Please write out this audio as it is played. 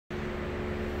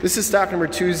This is stock number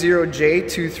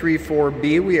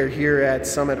 20J234B. We are here at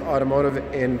Summit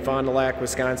Automotive in Fond du Lac,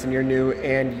 Wisconsin, your new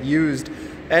and used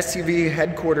SUV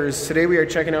headquarters. Today we are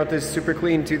checking out this super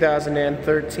clean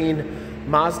 2013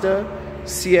 Mazda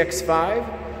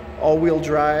CX-5 all-wheel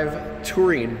drive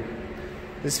touring.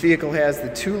 This vehicle has the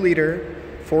 2-liter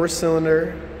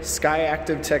 4-cylinder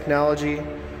SkyActive technology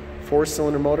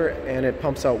 4-cylinder motor, and it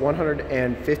pumps out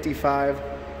 155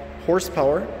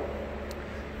 horsepower.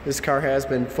 This car has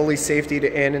been fully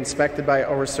safetied and inspected by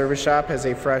our service shop, has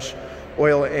a fresh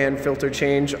oil and filter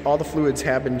change. All the fluids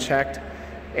have been checked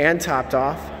and topped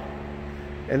off,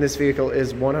 and this vehicle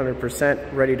is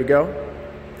 100% ready to go.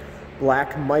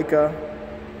 Black Mica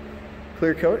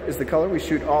clear coat is the color. We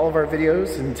shoot all of our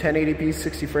videos in 1080p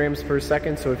 60 frames per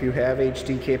second, so if you have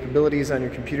HD capabilities on your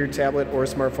computer, tablet, or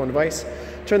smartphone device,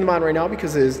 turn them on right now,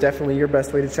 because it is definitely your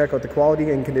best way to check out the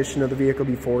quality and condition of the vehicle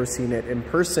before seeing it in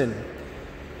person.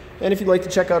 And if you'd like to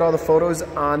check out all the photos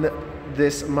on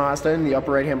this Mazda, in the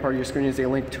upper right hand part of your screen is a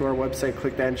link to our website.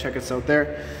 Click that and check us out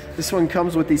there. This one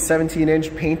comes with the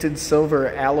 17-inch painted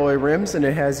silver alloy rims, and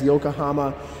it has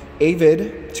Yokohama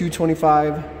Avid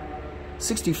 225/65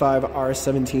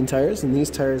 R17 tires, and these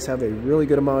tires have a really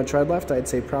good amount of tread left. I'd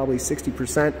say probably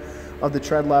 60% of the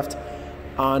tread left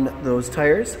on those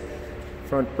tires.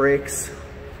 Front brakes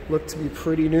look to be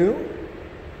pretty new.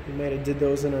 We might have did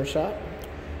those in our shop.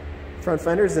 Front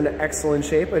fender is in excellent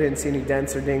shape. I didn't see any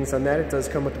dents or dings on that. It does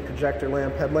come with the projector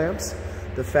lamp headlamps,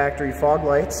 the factory fog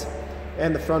lights,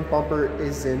 and the front bumper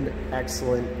is in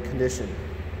excellent condition.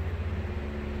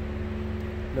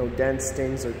 No dents,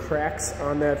 dings, or cracks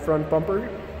on that front bumper.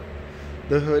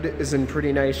 The hood is in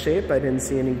pretty nice shape. I didn't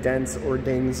see any dents or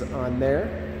dings on there.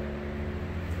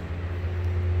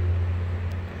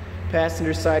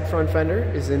 Passenger side front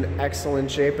fender is in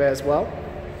excellent shape as well.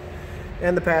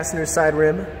 And the passenger side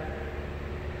rim,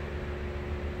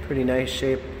 pretty nice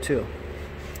shape too.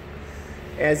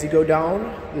 As you go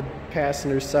down the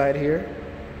passenger side here,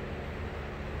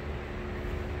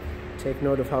 take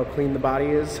note of how clean the body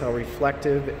is, how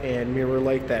reflective and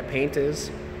mirror-like that paint is.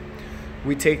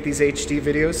 We take these HD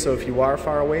videos, so if you are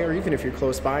far away, or even if you're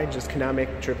close by and just cannot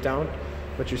make the trip down,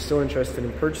 but you're still interested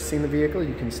in purchasing the vehicle,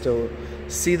 you can still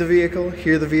see the vehicle,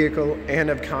 hear the vehicle, and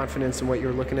have confidence in what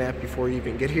you're looking at before you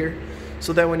even get here,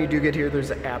 so that when you do get here,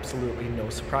 there's absolutely no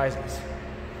surprises.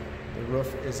 The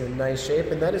roof is in nice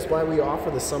shape, and that is why we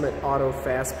offer the Summit Auto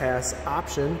Fast Pass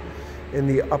option in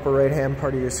the upper right hand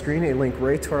part of your screen, a link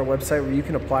right to our website where you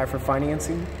can apply for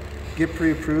financing, get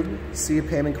pre-approved, see a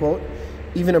payment quote,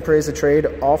 even appraise a trade,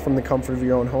 all from the comfort of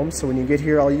your own home. So when you get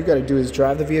here, all you got to do is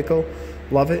drive the vehicle,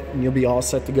 love it, and you'll be all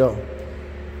set to go.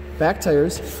 Back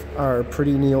tires are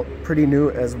pretty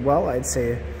new as well. I'd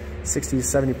say 60 to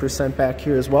 70% back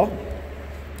here as well.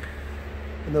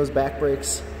 And those back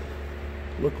brakes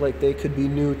look like they could be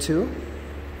new too.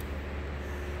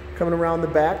 Coming around the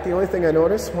back, the only thing I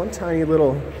noticed, one tiny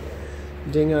little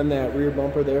ding on that rear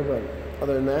bumper there, but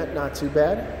other than that, not too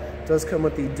bad. It does come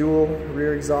with the dual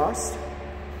rear exhaust.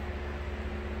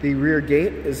 The rear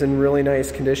gate is in really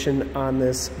nice condition on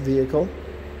this vehicle.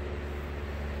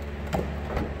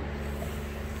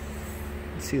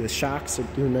 See, the shocks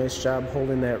do a nice job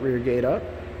holding that rear gate up.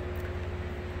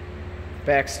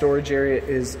 Back storage area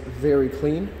is very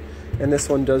clean, and this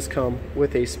one does come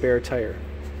with a spare tire.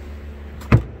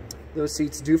 Those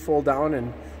seats do fold down,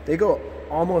 and they go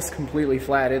almost completely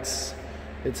flat. It's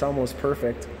almost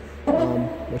perfect,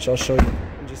 which I'll show you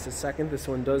in just a second. This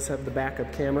one does have the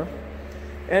backup camera.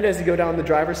 And as you go down the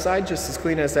driver's side, just as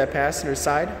clean as that passenger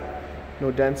side.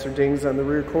 No dents or dings on the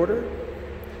rear quarter.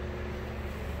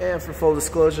 And for full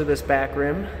disclosure, this back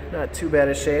rim, not too bad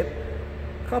a shape.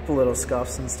 A couple little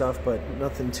scuffs and stuff, but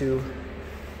nothing too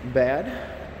bad.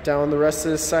 Down the rest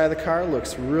of this side of the car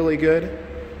looks really good.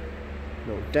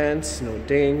 No dents, no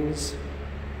dings.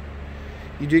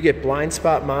 You do get blind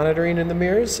spot monitoring in the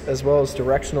mirrors, as well as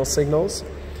directional signals.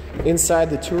 Inside,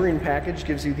 the touring package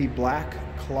gives you the black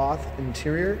cloth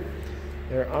interior.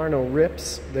 There are no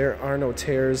rips, there are no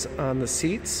tears on the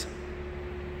seats.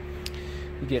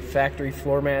 You get factory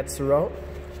floor mats throughout,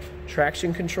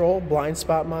 traction control, blind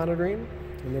spot monitoring,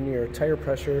 and then your tire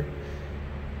pressure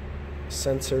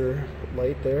sensor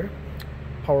light there.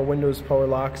 Power windows, power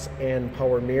locks, and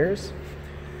power mirrors.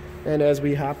 And as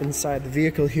we hop inside the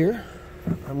vehicle here,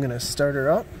 I'm going to start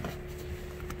her up.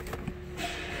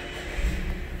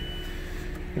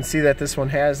 You can see that this one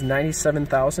has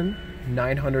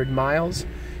 97,900 miles.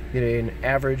 You get an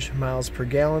average miles per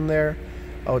gallon there.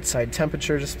 Outside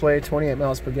temperature display, 28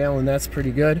 miles per gallon. That's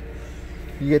pretty good.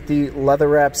 You get the leather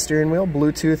wrapped steering wheel,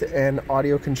 Bluetooth and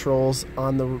audio controls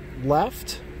on the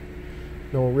left.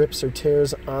 No rips or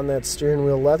tears on that steering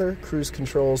wheel leather. Cruise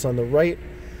controls on the right.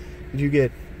 You do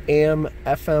get AM,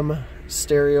 FM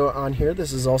stereo on here.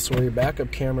 This is also where your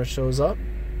backup camera shows up.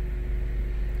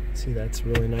 See, that's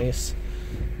really nice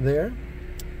there.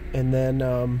 And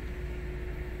then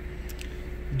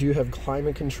you do have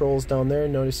climate controls down there.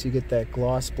 Notice you get that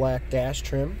gloss black dash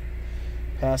trim.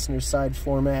 Passenger side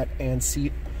floor mat and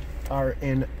seat are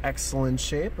in excellent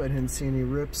shape. I didn't see any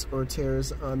rips or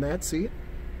tears on that seat.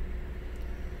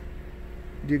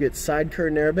 You do get side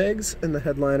curtain airbags, and the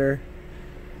headliner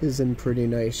is in pretty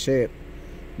nice shape.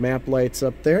 Map lights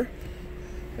up there.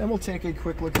 And we'll take a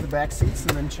quick look at the back seats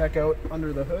and then check out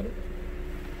under the hood.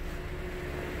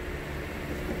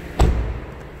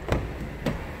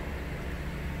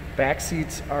 Back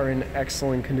seats are in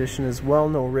excellent condition as well,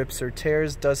 no rips or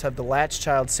tears. Does have the Latch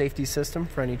child safety system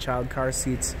for any child car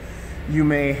seats you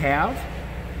may have.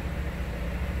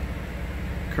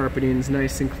 Carpeting is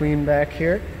nice and clean back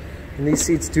here. And these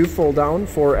seats do fold down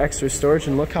for extra storage,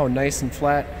 and look how nice and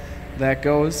flat that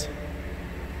goes.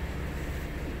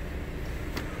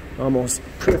 Almost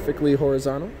perfectly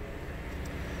horizontal.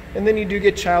 And then you do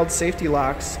get child safety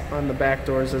locks on the back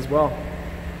doors as well.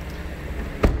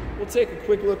 We'll take a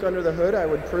quick look under the hood. I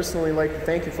would personally like to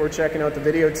thank you for checking out the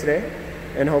video today.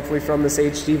 And hopefully from this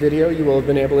HD video you will have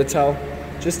been able to tell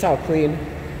just how clean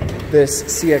this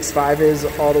CX-5 is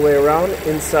all the way around,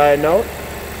 inside and out.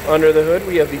 Under the hood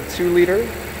we have the 2-liter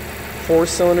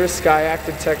 4-cylinder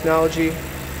SkyActive technology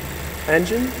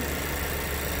engine.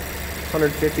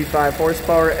 155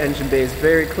 horsepower, engine bay is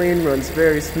very clean, runs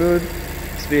very smooth.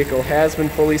 This vehicle has been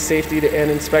fully safetied and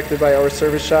inspected by our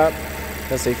service shop.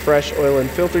 Has a fresh oil and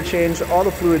filter change. All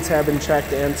the fluids have been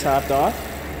checked and topped off.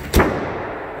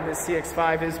 And this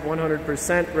CX-5 is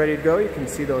 100% ready to go. You can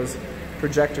see those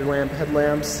projector lamp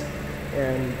headlamps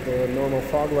and the normal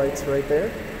fog lights right there.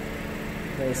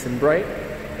 Nice and bright.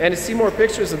 And to see more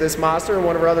pictures of this Mazda and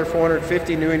one of our other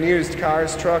 450 new and used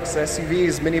cars, trucks,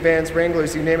 SUVs, minivans,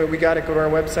 Wranglers, you name it, we got it. Go to our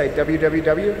website,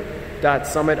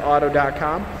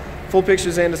 www.summitauto.com. Full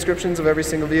pictures and descriptions of every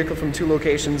single vehicle from 2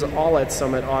 locations, all at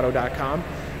summitauto.com.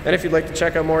 And if you'd like to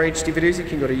check out more HD videos, you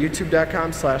can go to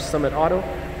youtube.com/summitauto.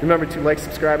 Remember to like,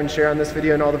 subscribe, and share on this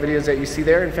video and all the videos that you see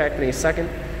there. In fact, in a second,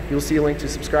 you'll see a link to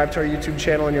subscribe to our YouTube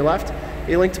channel on your left,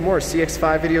 a link to more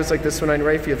CX-5 videos like this one on your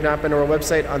right. If you have not been to our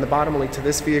website, on the bottom, a link to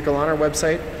this vehicle on our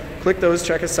website. Click those,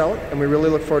 check us out, and we really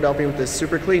look forward to helping you with this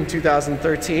super clean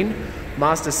 2013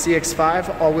 Mazda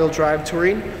CX-5 all-wheel drive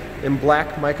touring in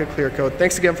black Mica clear coat.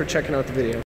 Thanks again for checking out the video.